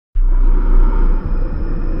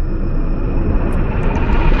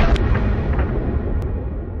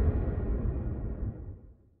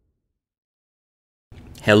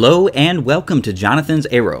Hello and welcome to Jonathan's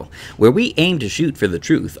Arrow, where we aim to shoot for the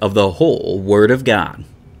truth of the whole Word of God.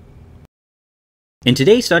 In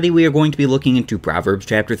today's study, we are going to be looking into Proverbs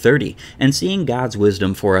chapter 30 and seeing God's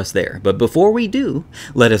wisdom for us there. But before we do,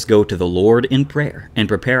 let us go to the Lord in prayer and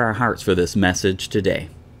prepare our hearts for this message today.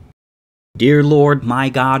 Dear Lord, my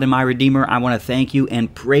God and my Redeemer, I want to thank you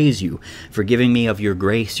and praise you for giving me of your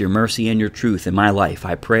grace, your mercy, and your truth in my life.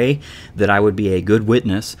 I pray that I would be a good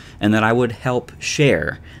witness and that I would help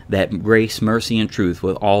share that grace, mercy, and truth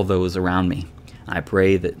with all those around me. I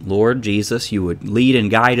pray that, Lord Jesus, you would lead and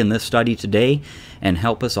guide in this study today and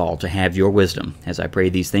help us all to have your wisdom, as I pray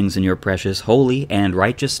these things in your precious, holy, and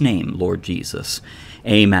righteous name, Lord Jesus.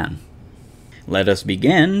 Amen. Let us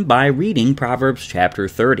begin by reading Proverbs chapter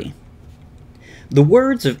 30. The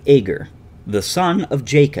words of Agur, the son of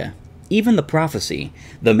Jacob, even the prophecy,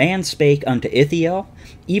 the man spake unto Ithiel,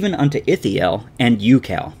 even unto Ithiel and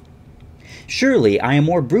Ucal. Surely I am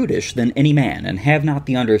more brutish than any man, and have not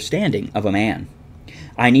the understanding of a man.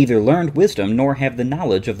 I neither learned wisdom, nor have the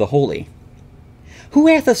knowledge of the holy. Who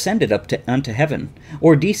hath ascended up unto heaven,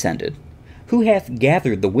 or descended? Who hath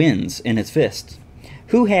gathered the winds in his fist?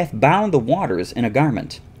 Who hath bound the waters in a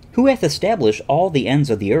garment? Who hath established all the ends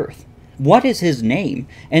of the earth? What is his name,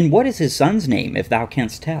 and what is his son's name, if thou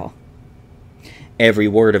canst tell? Every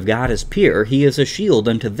word of God is pure, he is a shield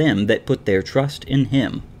unto them that put their trust in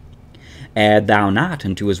him. Add thou not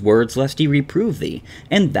unto his words, lest he reprove thee,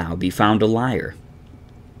 and thou be found a liar.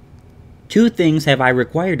 Two things have I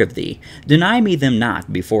required of thee, deny me them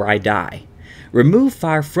not before I die. Remove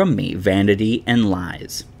far from me vanity and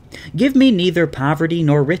lies. Give me neither poverty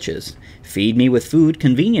nor riches, feed me with food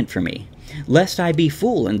convenient for me, lest I be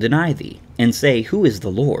fool and deny thee, and say, Who is the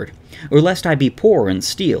Lord? Or lest I be poor and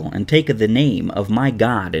steal, and take the name of my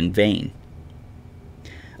God in vain.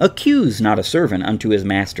 Accuse not a servant unto his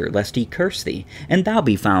master, lest he curse thee, and thou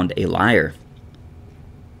be found a liar.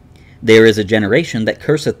 There is a generation that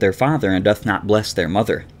curseth their father, and doth not bless their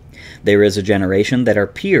mother. There is a generation that are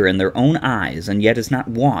pure in their own eyes, and yet is not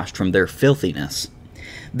washed from their filthiness.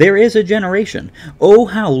 There is a generation, oh,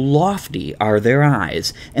 how lofty are their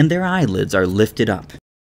eyes, and their eyelids are lifted up.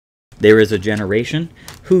 There is a generation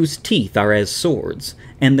whose teeth are as swords,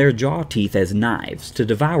 and their jaw teeth as knives, to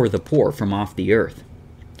devour the poor from off the earth,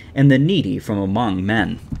 and the needy from among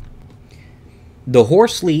men. The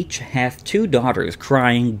horse leech hath two daughters,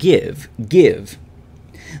 crying, Give, give.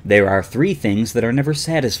 There are three things that are never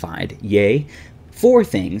satisfied, yea, four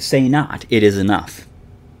things say not, It is enough.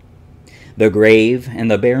 The grave and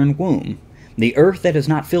the barren womb, the earth that is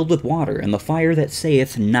not filled with water, and the fire that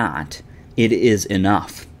saith not, It is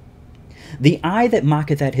enough. The eye that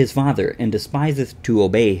mocketh at his father, and despiseth to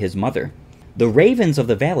obey his mother. The ravens of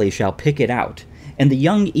the valley shall pick it out, and the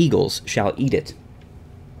young eagles shall eat it.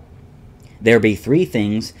 There be three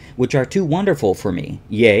things which are too wonderful for me,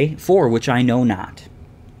 yea, four which I know not.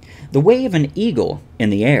 The way of an eagle in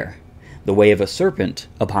the air, the way of a serpent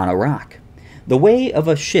upon a rock, the way of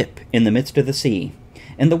a ship in the midst of the sea,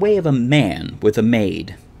 and the way of a man with a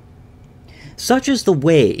maid. Such is the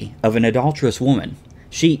way of an adulterous woman.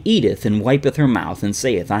 She eateth and wipeth her mouth, and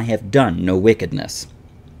saith, I have done no wickedness.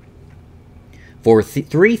 For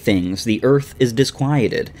three things the earth is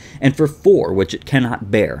disquieted, and for four which it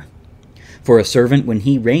cannot bear. For a servant when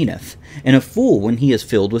he reigneth, and a fool when he is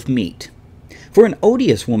filled with meat. For an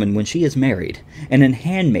odious woman when she is married, and an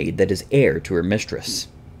handmaid that is heir to her mistress.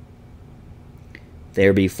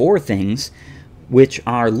 There be four things which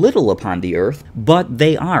are little upon the earth, but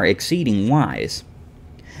they are exceeding wise.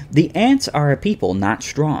 The ants are a people not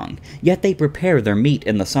strong, yet they prepare their meat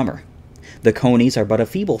in the summer. The conies are but a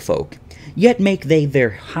feeble folk, yet make they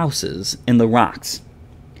their houses in the rocks.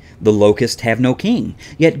 The locusts have no king,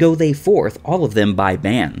 yet go they forth, all of them by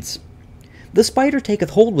bands. The spider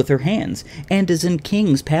taketh hold with her hands, and is in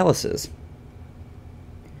kings' palaces.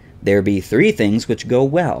 There be three things which go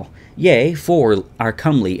well, yea, four are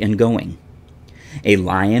comely in going. A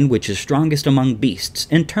lion which is strongest among beasts,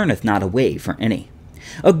 and turneth not away for any.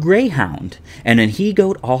 A greyhound, and an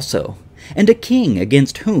he-goat also, and a king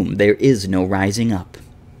against whom there is no rising up.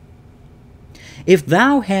 If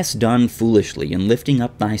thou hast done foolishly in lifting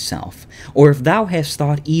up thyself, or if thou hast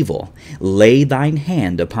thought evil, lay thine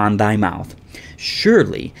hand upon thy mouth.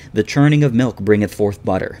 Surely the churning of milk bringeth forth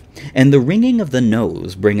butter, and the wringing of the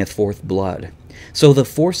nose bringeth forth blood. So the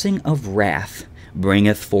forcing of wrath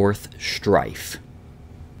bringeth forth strife.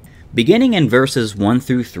 Beginning in verses 1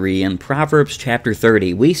 through 3 in Proverbs chapter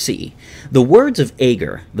 30, we see the words of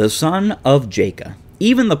Agur, the son of Jacob,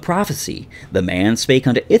 even the prophecy, the man spake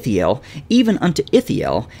unto Ithiel, even unto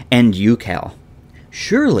Ithiel and Ucal.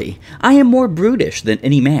 Surely I am more brutish than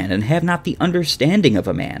any man, and have not the understanding of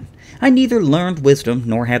a man. I neither learned wisdom,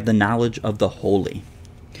 nor have the knowledge of the holy.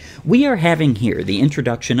 We are having here the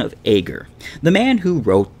introduction of Agur, the man who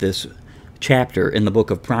wrote this chapter in the book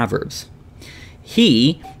of Proverbs.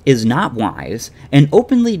 He is not wise, and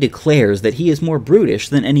openly declares that he is more brutish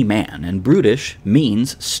than any man, and brutish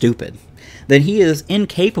means stupid, that he is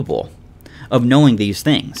incapable of knowing these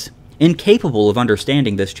things, incapable of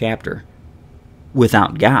understanding this chapter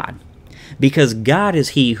without God, because God is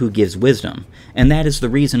he who gives wisdom, and that is the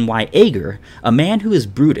reason why Agur, a man who is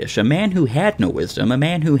brutish, a man who had no wisdom, a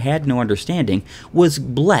man who had no understanding, was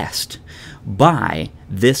blessed by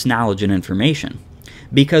this knowledge and information.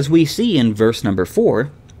 Because we see in verse number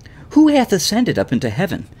 4, Who hath ascended up into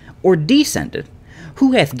heaven, or descended?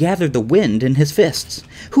 Who hath gathered the wind in his fists?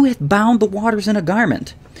 Who hath bound the waters in a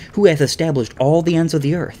garment? Who hath established all the ends of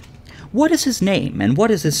the earth? What is his name, and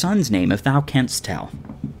what is his son's name, if thou canst tell?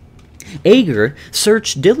 Agur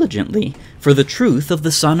searched diligently for the truth of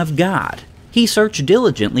the Son of God. He searched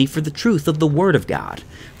diligently for the truth of the Word of God,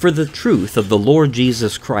 for the truth of the Lord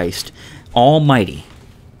Jesus Christ Almighty.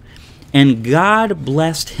 And God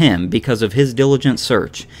blessed him because of his diligent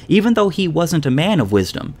search, even though he wasn't a man of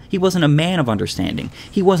wisdom. He wasn't a man of understanding.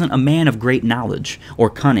 He wasn't a man of great knowledge or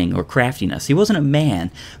cunning or craftiness. He wasn't a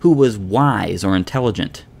man who was wise or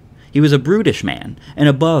intelligent. He was a brutish man, and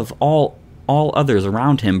above all others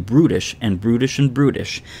around him brutish and brutish and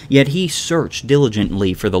brutish. Yet he searched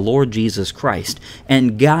diligently for the Lord Jesus Christ,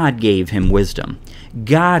 and God gave him wisdom.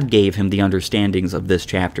 God gave him the understandings of this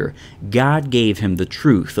chapter. God gave him the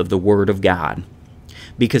truth of the Word of God,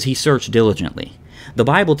 because he searched diligently. The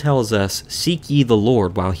Bible tells us, "Seek ye the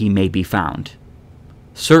Lord while he may be found."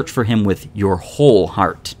 Search for him with your whole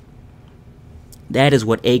heart. That is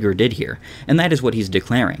what Agur did here, and that is what he's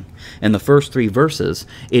declaring. In the first 3 verses,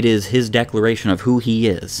 it is his declaration of who he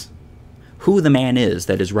is, who the man is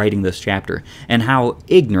that is writing this chapter, and how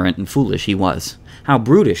ignorant and foolish he was, how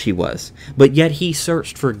brutish he was. But yet he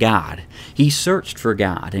searched for God. He searched for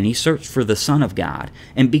God, and he searched for the Son of God.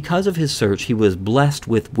 And because of his search, he was blessed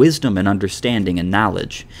with wisdom and understanding and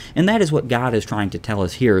knowledge. And that is what God is trying to tell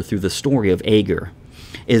us here through the story of Agur,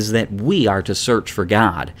 is that we are to search for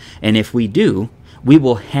God. And if we do, we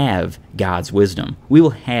will have God's wisdom. We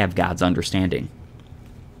will have God's understanding.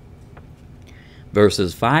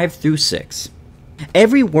 Verses 5 through 6.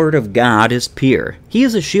 Every word of God is pure. He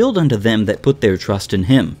is a shield unto them that put their trust in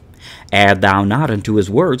him. Add thou not unto his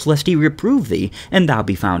words, lest he reprove thee, and thou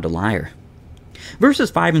be found a liar.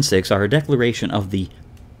 Verses 5 and 6 are a declaration of the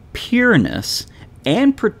pureness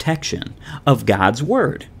and protection of God's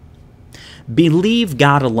word. Believe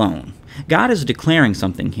God alone. God is declaring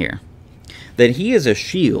something here, that he is a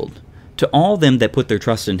shield to all them that put their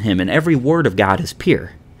trust in him, and every word of God is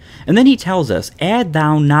pure. And then he tells us, add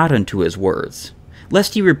thou not unto his words,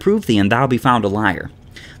 lest he reprove thee, and thou be found a liar.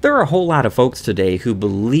 There are a whole lot of folks today who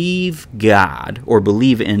believe God, or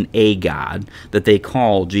believe in a God that they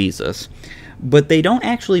call Jesus, but they don't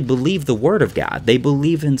actually believe the Word of God. They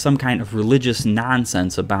believe in some kind of religious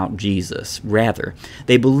nonsense about Jesus. Rather,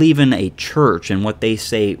 they believe in a church and what they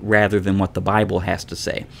say rather than what the Bible has to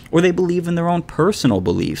say. Or they believe in their own personal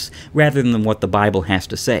beliefs rather than what the Bible has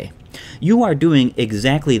to say. You are doing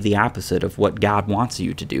exactly the opposite of what God wants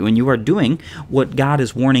you to do, and you are doing what God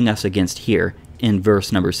is warning us against here in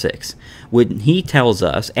verse number 6. When he tells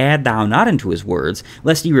us, add thou not unto his words,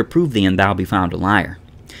 lest he reprove thee, and thou be found a liar.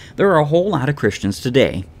 There are a whole lot of Christians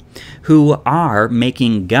today who are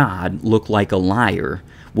making God look like a liar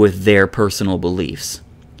with their personal beliefs.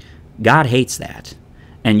 God hates that,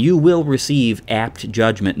 and you will receive apt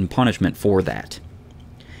judgment and punishment for that.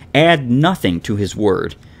 Add nothing to his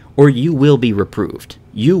word, or you will be reproved.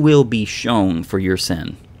 You will be shown for your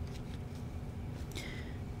sin.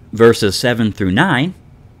 Verses 7 through 9.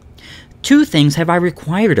 2 things have I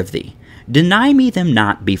required of thee. Deny me them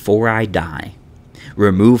not before I die.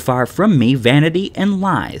 Remove far from me vanity and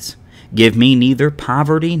lies. Give me neither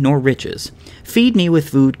poverty nor riches. Feed me with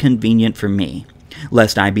food convenient for me.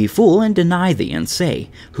 Lest I be full and deny thee, and say,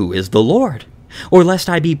 Who is the Lord? Or lest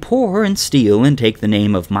I be poor and steal and take the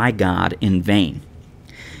name of my God in vain.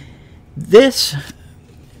 This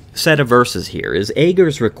set of verses here is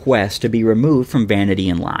Agur's request to be removed from vanity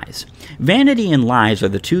and lies. Vanity and lies are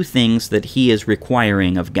the 2 things that he is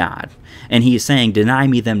requiring of God. And he is saying, deny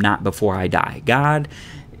me them not before I die. God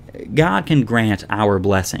can grant our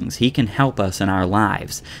blessings. He can help us in our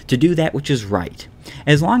lives to do that which is right,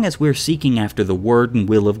 as long as we're seeking after the word and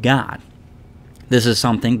will of God. This is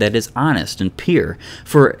something that is honest and pure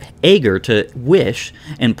for Agur to wish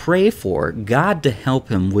and pray for God to help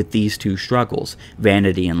him with these two struggles,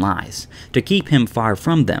 vanity and lies, to keep him far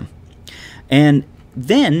from them. And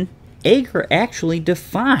then Agur actually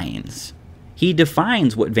defines. He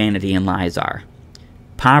defines what vanity and lies are.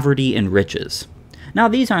 Poverty and riches. Now,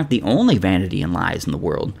 these aren't the only vanity and lies in the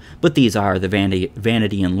world, but these are the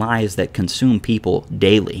vanity and lies that consume people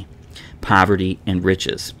daily. Poverty and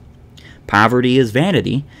riches. Poverty is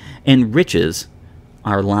vanity, and riches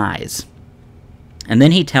are lies. And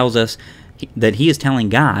then he tells us that he is telling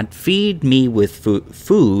God, feed me with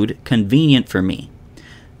food convenient for me.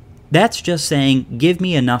 That's just saying, give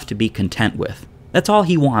me enough to be content with. That's all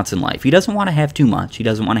he wants in life. He doesn't want to have too much. He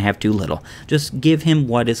doesn't want to have too little. Just give him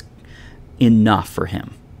what is enough for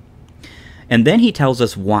him. And then he tells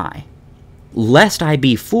us why. Lest I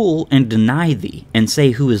be fool and deny thee, and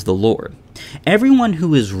say, who is the Lord? Everyone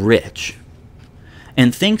who is rich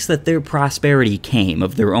and thinks that their prosperity came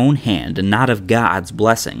of their own hand and not of God's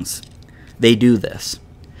blessings, they do this.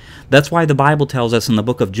 That's why the Bible tells us in the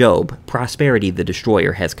book of Job, prosperity the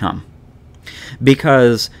destroyer has come.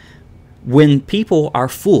 Because when people are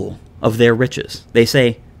full of their riches, they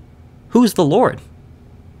say, who's the Lord?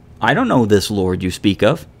 I don't know this Lord you speak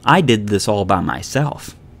of. I did this all by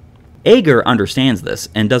myself. Agur understands this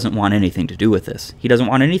and doesn't want anything to do with this. He doesn't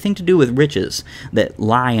want anything to do with riches that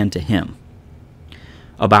lie unto him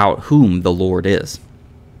about whom the Lord is.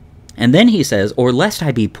 And then he says, or lest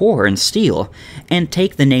I be poor and steal and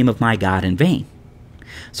take the name of my God in vain.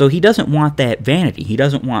 So he doesn't want that vanity. He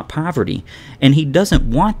doesn't want poverty. And he doesn't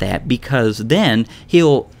want that because then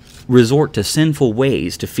he'll resort to sinful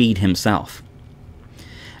ways to feed himself.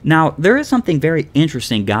 Now, there is something very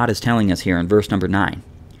interesting God is telling us here in verse number 9.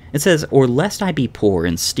 It says, or lest I be poor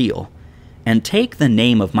and steal, and take the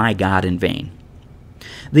name of my God in vain.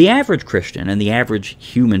 The average Christian and the average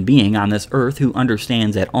human being on this earth who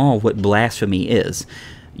understands at all what blasphemy is,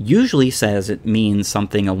 usually says it means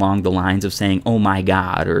something along the lines of saying, oh my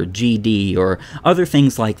God, or GD, or other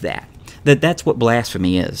things like that. That's what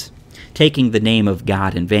blasphemy is, taking the name of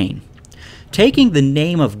God in vain. Taking the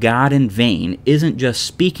name of God in vain isn't just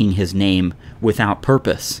speaking his name without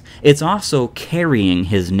purpose. It's also carrying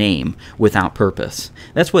his name without purpose.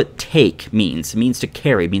 That's what take means. It means to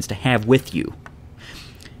carry, it means to have with you.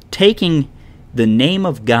 Taking the name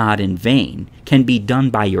of God in vain can be done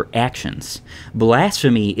by your actions.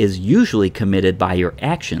 Blasphemy is usually committed by your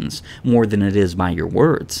actions more than it is by your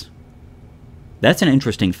words. That's an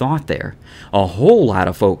interesting thought there. A whole lot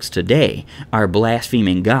of folks today are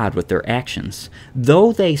blaspheming God with their actions.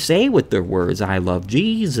 Though they say with their words, I love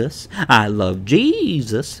Jesus, I love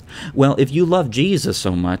Jesus. Well, if you love Jesus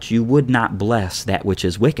so much, you would not bless that which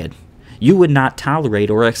is wicked. You would not tolerate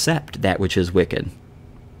or accept that which is wicked.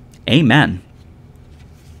 Amen.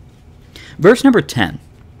 Verse number 10.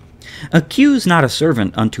 Accuse not a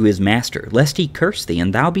servant unto his master, lest he curse thee,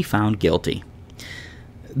 and thou be found guilty.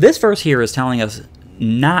 This verse here is telling us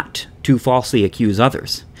not to falsely accuse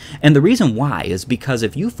others. And the reason why is because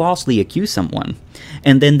if you falsely accuse someone,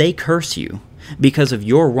 and then they curse you because of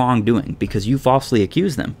your wrongdoing, because you falsely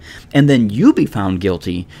accuse them, and then you be found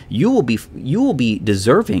guilty, you will be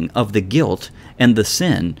deserving of the guilt and the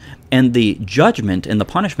sin and the judgment and the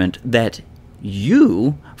punishment that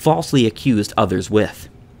you falsely accused others with.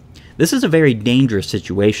 This is a very dangerous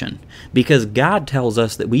situation because God tells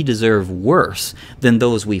us that we deserve worse than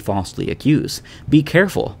those we falsely accuse. Be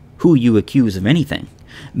careful who you accuse of anything.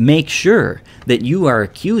 Make sure that you are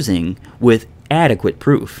accusing with adequate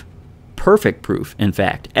proof, perfect proof, in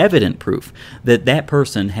fact, evident proof that that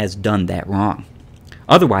person has done that wrong.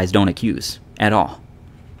 Otherwise, don't accuse at all.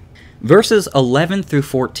 Verses 11 through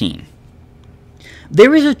 14.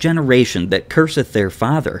 There is a generation that curseth their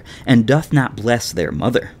father, and doth not bless their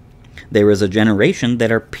mother. There is a generation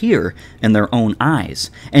that are pure in their own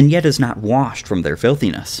eyes, and yet is not washed from their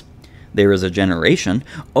filthiness. There is a generation,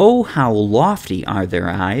 oh, how lofty are their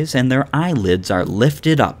eyes, and their eyelids are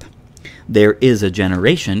lifted up. There is a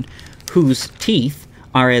generation whose teeth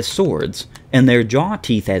are as swords, and their jaw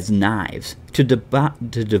teeth as knives, to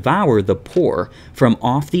devour the poor from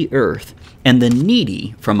off the earth, and the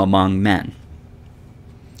needy from among men.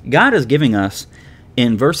 God is giving us,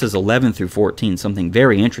 in verses 11 through 14, something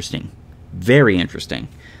very interesting. Very interesting.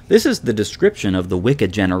 This is the description of the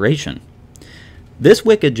wicked generation. This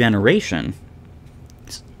wicked generation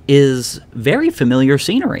is very familiar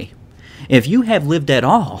scenery. If you have lived at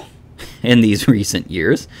all in these recent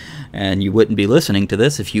years, and you wouldn't be listening to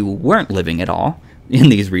this if you weren't living at all in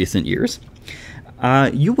these recent years,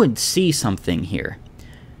 you would see something here.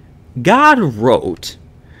 God wrote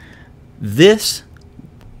this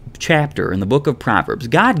chapter in the book of Proverbs,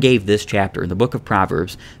 God gave this chapter in the book of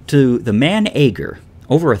Proverbs to the man Agur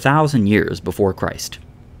over 1,000 years before Christ.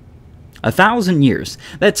 1,000 years.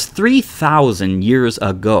 That's 3,000 years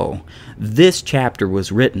ago. This chapter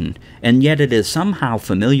was written, and yet it is somehow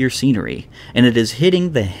familiar scenery, and it is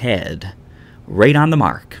hitting the head right on the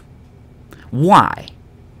mark. Why?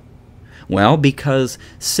 Well, because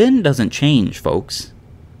sin doesn't change, folks.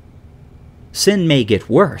 Sin may get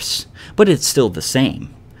worse, but it's still the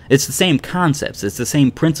same. It's the same concepts, it's the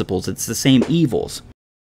same principles, it's the same evils.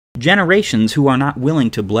 Generations who are not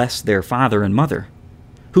willing to bless their father and mother,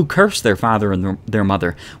 who curse their father and their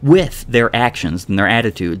mother with their actions and their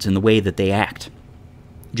attitudes and the way that they act.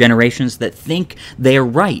 Generations that think they're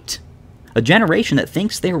right. A generation that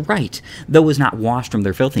thinks they're right, though is not washed from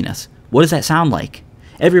their filthiness. What does that sound like?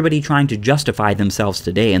 Everybody trying to justify themselves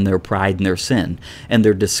today in their pride and their sin and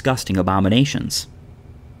their disgusting abominations.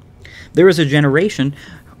 There is a generation,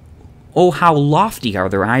 oh, how lofty are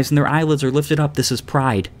their eyes, and their eyelids are lifted up. This is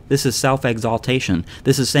pride. This is self-exaltation.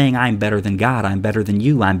 This is saying, I'm better than God. I'm better than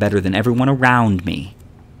you. I'm better than everyone around me.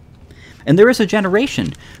 And there is a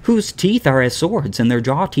generation whose teeth are as swords, and their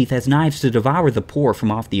jaw teeth as knives to devour the poor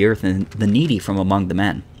from off the earth and the needy from among the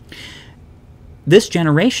men. This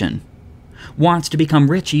generation wants to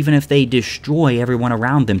become rich even if they destroy everyone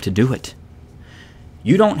around them to do it.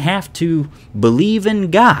 You don't have to believe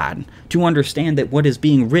in God to understand that what is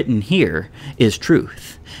being written here is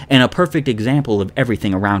truth, and a perfect example of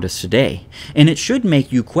everything around us today. And it should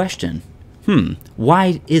make you question,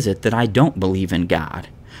 why is it that I don't believe in God?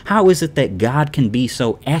 How is it that God can be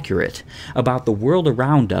so accurate about the world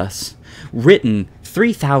around us, written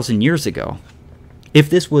 3,000 years ago, if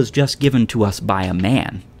this was just given to us by a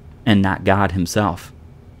man and not God himself?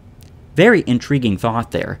 Very intriguing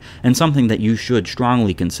thought there, and something that you should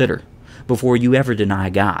strongly consider before you ever deny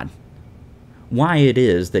God. Why it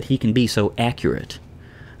is that he can be so accurate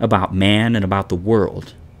about man and about the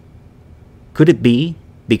world. Could it be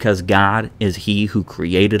because God is he who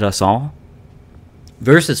created us all?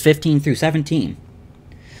 Verses 15 through 17.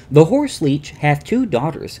 The horse leech hath 2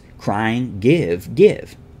 daughters, crying, Give,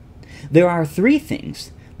 give. There are 3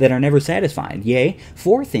 things that are never satisfied, yea,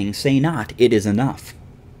 4 things say not, It is enough.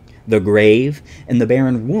 The grave and the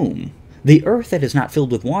barren womb, the earth that is not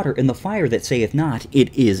filled with water, and the fire that saith not,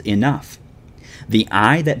 It is enough. The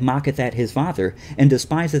eye that mocketh at his father, and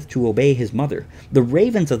despiseth to obey his mother, the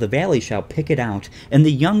ravens of the valley shall pick it out, and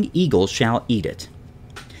the young eagles shall eat it.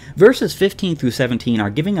 Verses 15 through 17 are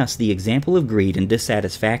giving us the example of greed and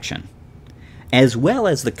dissatisfaction, as well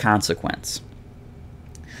as the consequence.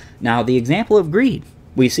 Now, the example of greed,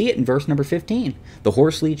 we see it in verse number 15. The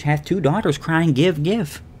horse leech hath 2 daughters, crying, Give,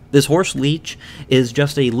 give. This horse leech is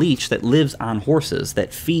just a leech that lives on horses,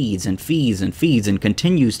 that feeds and feeds and feeds and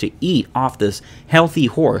continues to eat off this healthy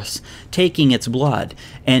horse, taking its blood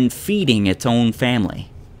and feeding its own family,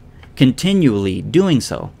 continually doing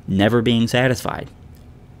so, never being satisfied.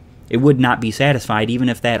 It would not be satisfied even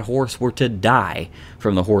if that horse were to die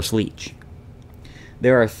from the horse leech.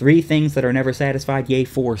 There are 3 things that are never satisfied, yea,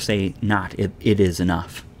 4 say not, it is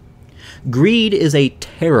enough. Greed is a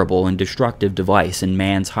terrible and destructive device in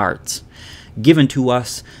man's hearts, given to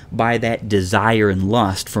us by that desire and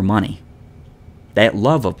lust for money, that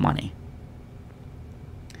love of money.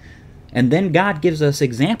 And then God gives us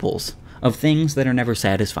examples of things that are never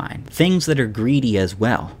satisfied, things that are greedy as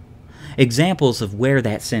well, examples of where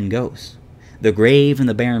that sin goes. The grave and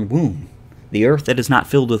the barren womb, the earth that is not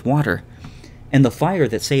filled with water, and the fire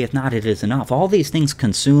that saith not, It is enough. All these things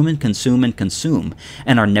consume and consume and consume,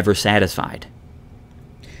 and are never satisfied.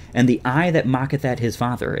 And the eye that mocketh at his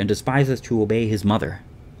father, and despiseth to obey his mother.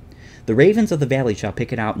 The ravens of the valley shall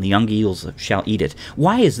pick it out, and the young eagles shall eat it.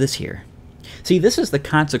 Why is this here? See, this is the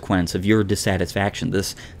consequence of your dissatisfaction.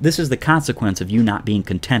 This is the consequence of you not being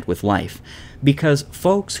content with life. Because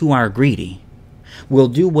folks who are greedy will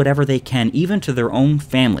do whatever they can, even to their own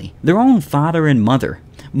family, their own father and mother,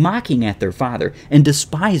 mocking at their father and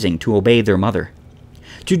despising to obey their mother,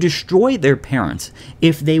 to destroy their parents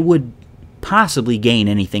if they would possibly gain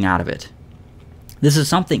anything out of it. This is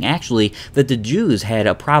something actually that the Jews had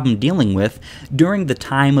a problem dealing with during the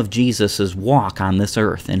time of Jesus' walk on this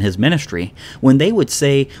earth and his ministry, when they would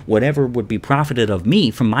say, whatever would be profited of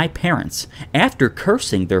me from my parents, after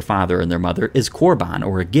cursing their father and their mother, is korban,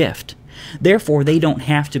 or a gift. Therefore, they don't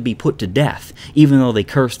have to be put to death, even though they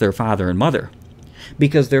cursed their father and mother,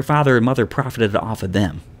 because their father and mother profited off of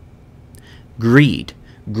them. Greed.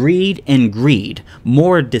 Greed and greed,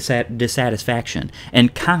 more dissatisfaction,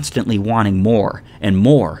 and constantly wanting more and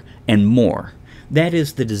more and more. That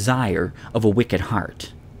is the desire of a wicked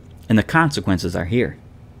heart, and the consequences are here.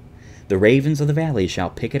 The ravens of the valley shall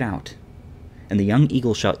pick it out, and the young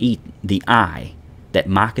eagle shall eat the eye that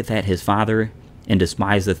mocketh at his father and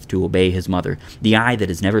despiseth to obey his mother, the eye that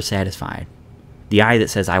is never satisfied, the eye that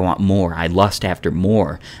says, I want more, I lust after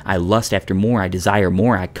more, I lust after more, I desire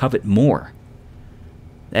more, I covet more.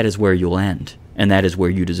 That is where you'll end, and that is where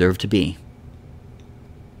you deserve to be.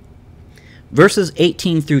 Verses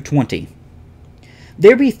 18 through 20.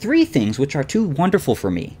 There be 3 things which are too wonderful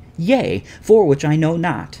for me, yea, 4 which I know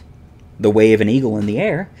not. The way of an eagle in the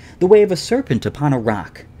air, the way of a serpent upon a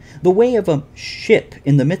rock, the way of a ship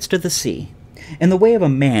in the midst of the sea, and the way of a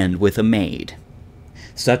man with a maid.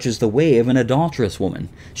 Such is the way of an adulterous woman.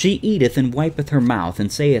 She eateth and wipeth her mouth,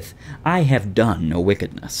 and saith, I have done no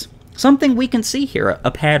wickedness. Something we can see here,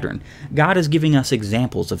 a pattern. God is giving us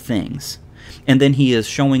examples of things, and then he is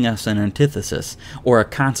showing us an antithesis, or a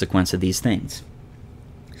consequence of these things.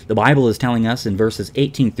 The Bible is telling us in verses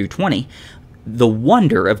 18 through 20, the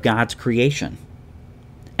wonder of God's creation.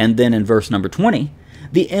 And then in verse number 20,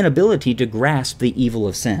 the inability to grasp the evil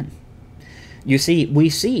of sin. You see, we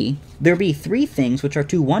see, there be 3 things which are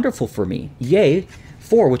too wonderful for me, yea,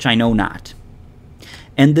 4 which I know not.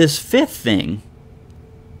 And this 5th thing,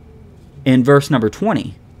 in verse number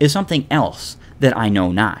 20, is something else that I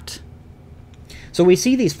know not. So we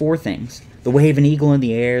see these 4 things, the way of an eagle in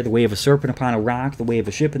the air, the way of a serpent upon a rock, the way of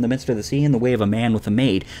a ship in the midst of the sea, and the way of a man with a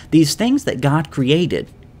maid. These things that God created,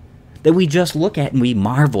 that we just look at and we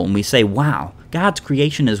marvel and we say, wow, God's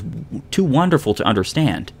creation is too wonderful to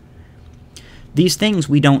understand. These things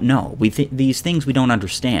we don't know. These things we don't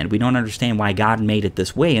understand. We don't understand why God made it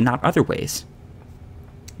this way and not other ways.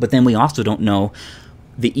 But then we also don't know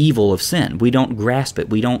the evil of sin. We don't grasp it.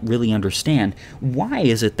 We don't really understand. Why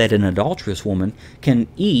is it that an adulterous woman can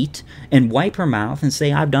eat and wipe her mouth and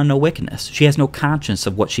say, I've done no wickedness? She has no conscience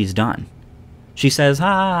of what she's done. She says,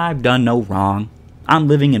 I've done no wrong. I'm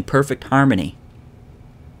living in perfect harmony.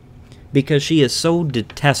 Because she is so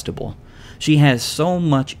detestable. She has so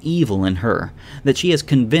much evil in her that she has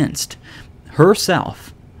convinced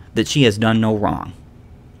herself that she has done no wrong.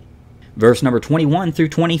 Verse number 21 through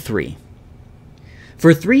 23.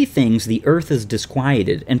 For 3 things the earth is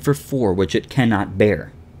disquieted, and for 4 which it cannot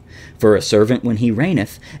bear. For a servant when he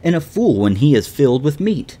reigneth, and a fool when he is filled with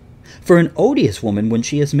meat. For an odious woman when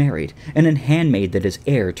she is married, and an handmaid that is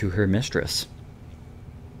heir to her mistress.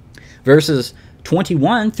 Verses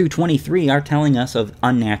 21 through 23 are telling us of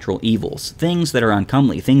unnatural evils, things that are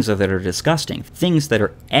uncomely, things that are disgusting, things that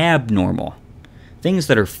are abnormal, things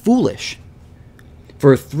that are foolish.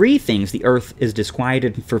 For 3 things the earth is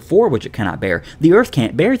disquieted, for 4 which it cannot bear. The earth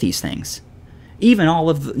can't bear these things. Even all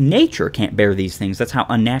of nature can't bear these things. That's how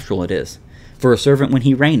unnatural it is. For a servant when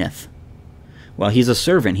he reigneth. Well, he's a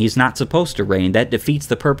servant. He's not supposed to reign. That defeats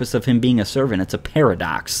the purpose of him being a servant. It's a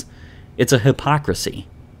paradox. It's a hypocrisy.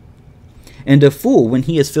 And a fool when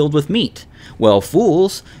he is filled with meat. Well,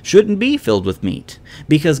 fools shouldn't be filled with meat,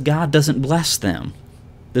 because God doesn't bless them.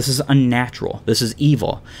 This is unnatural. This is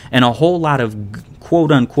evil. And a whole lot of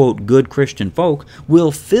quote-unquote good Christian folk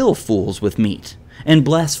will fill fools with meat and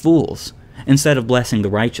bless fools instead of blessing the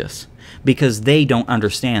righteous, because they don't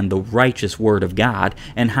understand the righteous word of God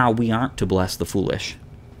and how we aren't to bless the foolish.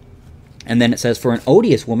 And then it says, for an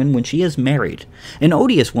odious woman when she is married. An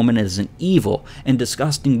odious woman is an evil and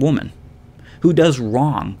disgusting woman who does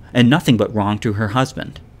wrong and nothing but wrong to her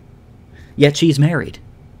husband. Yet she's married.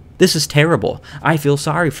 This is terrible. I feel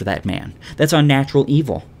sorry for that man. That's unnatural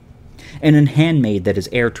evil. And an handmaid that is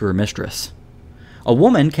heir to her mistress. A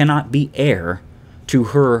woman cannot be heir to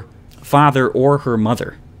her father or her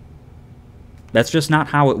mother. That's just not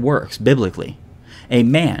how it works biblically. A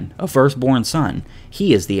man, a firstborn son,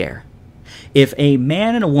 he is the heir. If a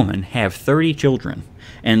man and a woman have 30 children,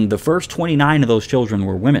 and the first 29 of those children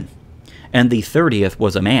were women, and the 30th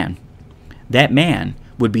was a man, that man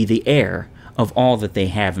would be the heir of all that they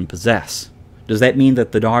have and possess. Does that mean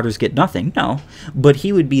that the daughters get nothing? No, but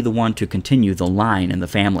he would be the one to continue the line in the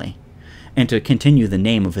family, and to continue the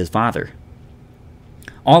name of his father.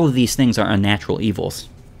 All of these things are unnatural evils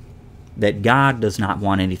that God does not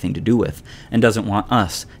want anything to do with, and doesn't want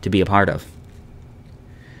us to be a part of.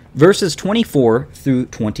 Verses 24 through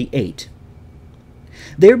 28.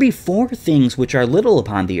 There be 4 things which are little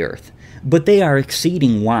upon the earth, but they are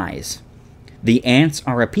exceeding wise. The ants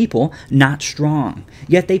are a people not strong,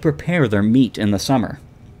 yet they prepare their meat in the summer.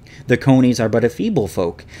 The conies are but a feeble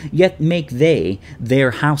folk, yet make they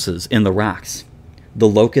their houses in the rocks. The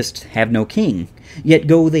locusts have no king, yet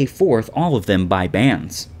go they forth all of them by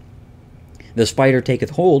bands. The spider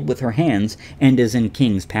taketh hold with her hands, and is in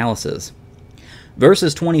kings' palaces.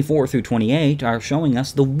 Verses 24 through 28 are showing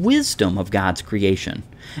us the wisdom of God's creation,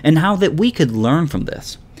 and how that we could learn from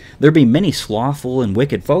this. There be many slothful and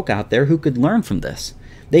wicked folk out there who could learn from this.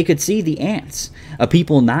 They could see the ants, a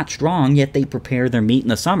people not strong, yet they prepare their meat in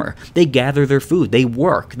the summer. They gather their food. They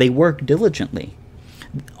work diligently.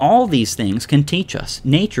 All these things can teach us.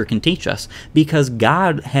 Nature can teach us because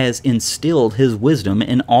God has instilled his wisdom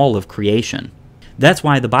in all of creation. That's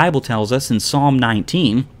why the Bible tells us in Psalm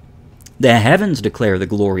 19, the heavens declare the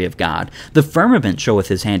glory of God. The firmament showeth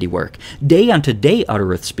his handiwork. Day unto day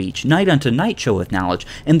uttereth speech. Night unto night showeth knowledge.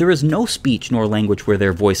 And there is no speech nor language where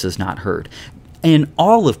their voice is not heard. In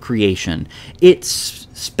all of creation, it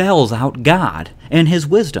spells out God and his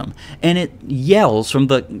wisdom. And it yells from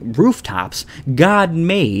the rooftops, God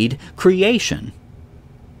made creation.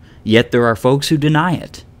 Yet there are folks who deny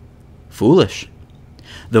it. Foolish.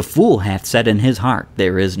 The fool hath said in his heart,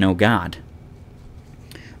 there is no God.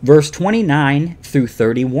 Verse 29 through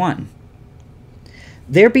 31.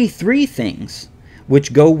 There be 3 things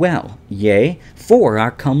which go well, yea, 4 are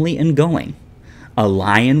comely in going. A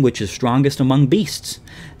lion which is strongest among beasts,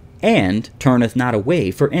 and turneth not away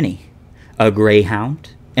for any. A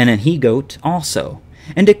greyhound, and an he-goat also,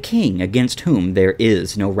 and a king against whom there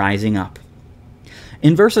is no rising up.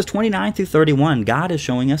 In verses 29 through 31, God is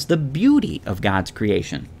showing us the beauty of God's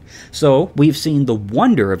creation. So, we've seen the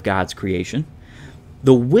wonder of God's creation,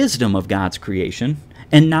 the wisdom of God's creation,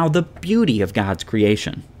 and now the beauty of God's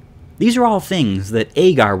creation. These are all things that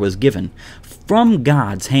Agur was given from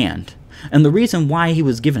God's hand. And the reason why he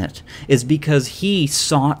was given it is because he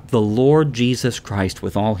sought the Lord Jesus Christ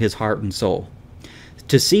with all his heart and soul.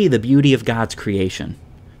 To see the beauty of God's creation,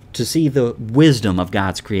 to see the wisdom of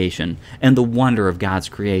God's creation, and the wonder of God's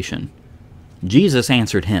creation. Jesus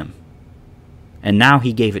answered him. And now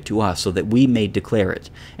he gave it to us so that we may declare it.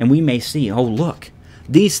 And we may see, oh look,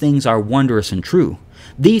 these things are wondrous and true.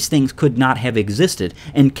 These things could not have existed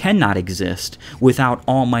and cannot exist without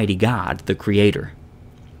Almighty God, the Creator.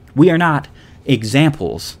 We are not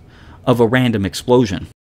examples of a random explosion.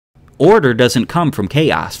 Order doesn't come from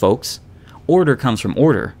chaos, folks. Order comes from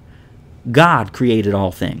order. God created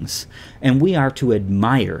all things, and we are to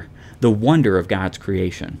admire the wonder of God's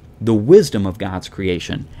creation, the wisdom of God's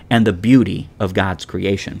creation, and the beauty of God's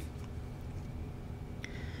creation.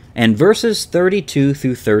 And verses 32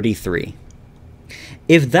 through 33.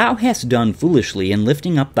 If thou hast done foolishly in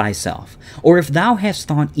lifting up thyself, or if thou hast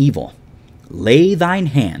thought evil, lay thine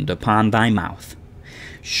hand upon thy mouth.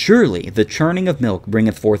 Surely the churning of milk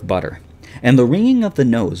bringeth forth butter, and the wringing of the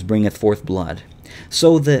nose bringeth forth blood,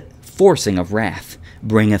 so the forcing of wrath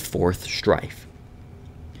bringeth forth strife.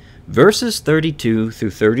 Verses 32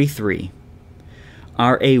 through 33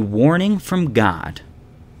 are a warning from God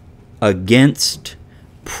against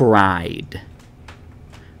pride,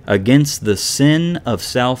 against the sin of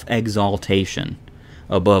self-exaltation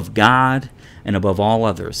above God and above all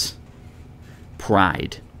others.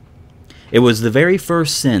 Pride. It was the very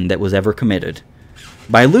first sin that was ever committed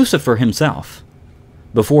by Lucifer himself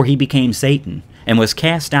before he became Satan and was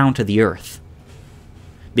cast down to the earth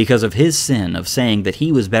because of his sin of saying that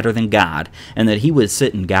he was better than God and that he would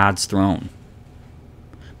sit in God's throne.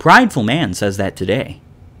 Prideful man says that today.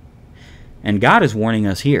 And God is warning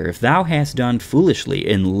us here, if thou hast done foolishly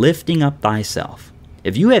in lifting up thyself,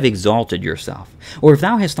 if you have exalted yourself, or if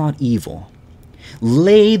thou hast thought evil,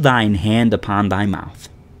 lay thine hand upon thy mouth.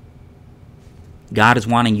 God is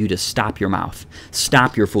wanting you to stop your mouth,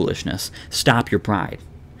 stop your foolishness, stop your pride.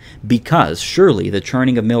 Because surely the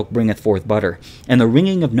churning of milk bringeth forth butter, and the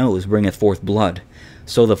wringing of nose bringeth forth blood.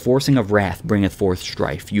 So the forcing of wrath bringeth forth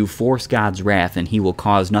strife. You force God's wrath, and he will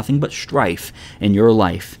cause nothing but strife in your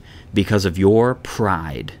life because of your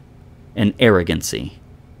pride and arrogancy.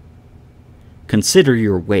 Consider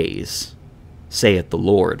your ways, saith the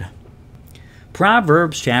Lord.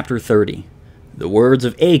 Proverbs chapter 30, the words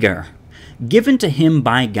of Agur, given to him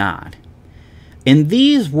by God. In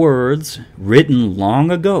these words, written long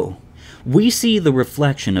ago, we see the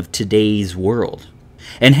reflection of today's world,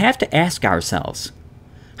 and have to ask ourselves,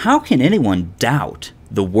 how can anyone doubt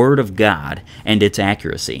the Word of God and its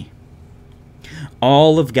accuracy?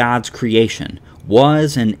 All of God's creation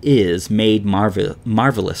was and is made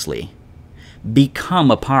marvelously. Become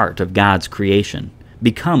a part of God's creation.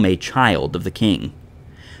 Become a child of the King.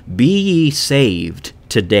 Be ye saved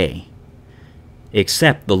today.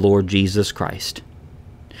 Accept the Lord Jesus Christ.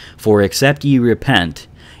 For except ye repent,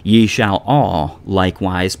 ye shall all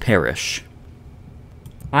likewise perish.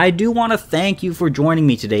 I do want to thank you for joining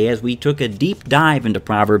me today as we took a deep dive into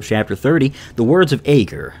Proverbs chapter 30, the words of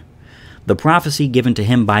Agur, the prophecy given to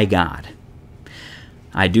him by God.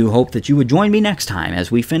 I do hope that you would join me next time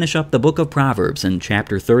as we finish up the book of Proverbs in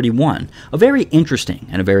chapter 31, a very interesting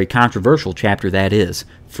and a very controversial chapter that is,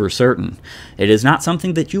 for certain. It is not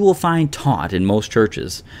something that you will find taught in most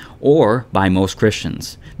churches or by most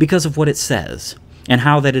Christians because of what it says and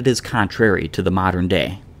how that it is contrary to the modern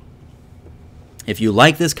day. If you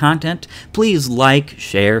like this content, please like,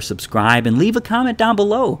 share, subscribe, and leave a comment down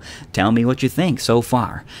below. Tell me what you think so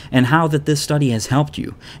far, and how that this study has helped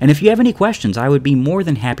you. And if you have any questions, I would be more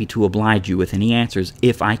than happy to oblige you with any answers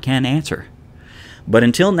if I can answer. But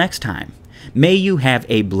until next time, may you have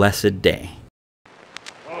a blessed day.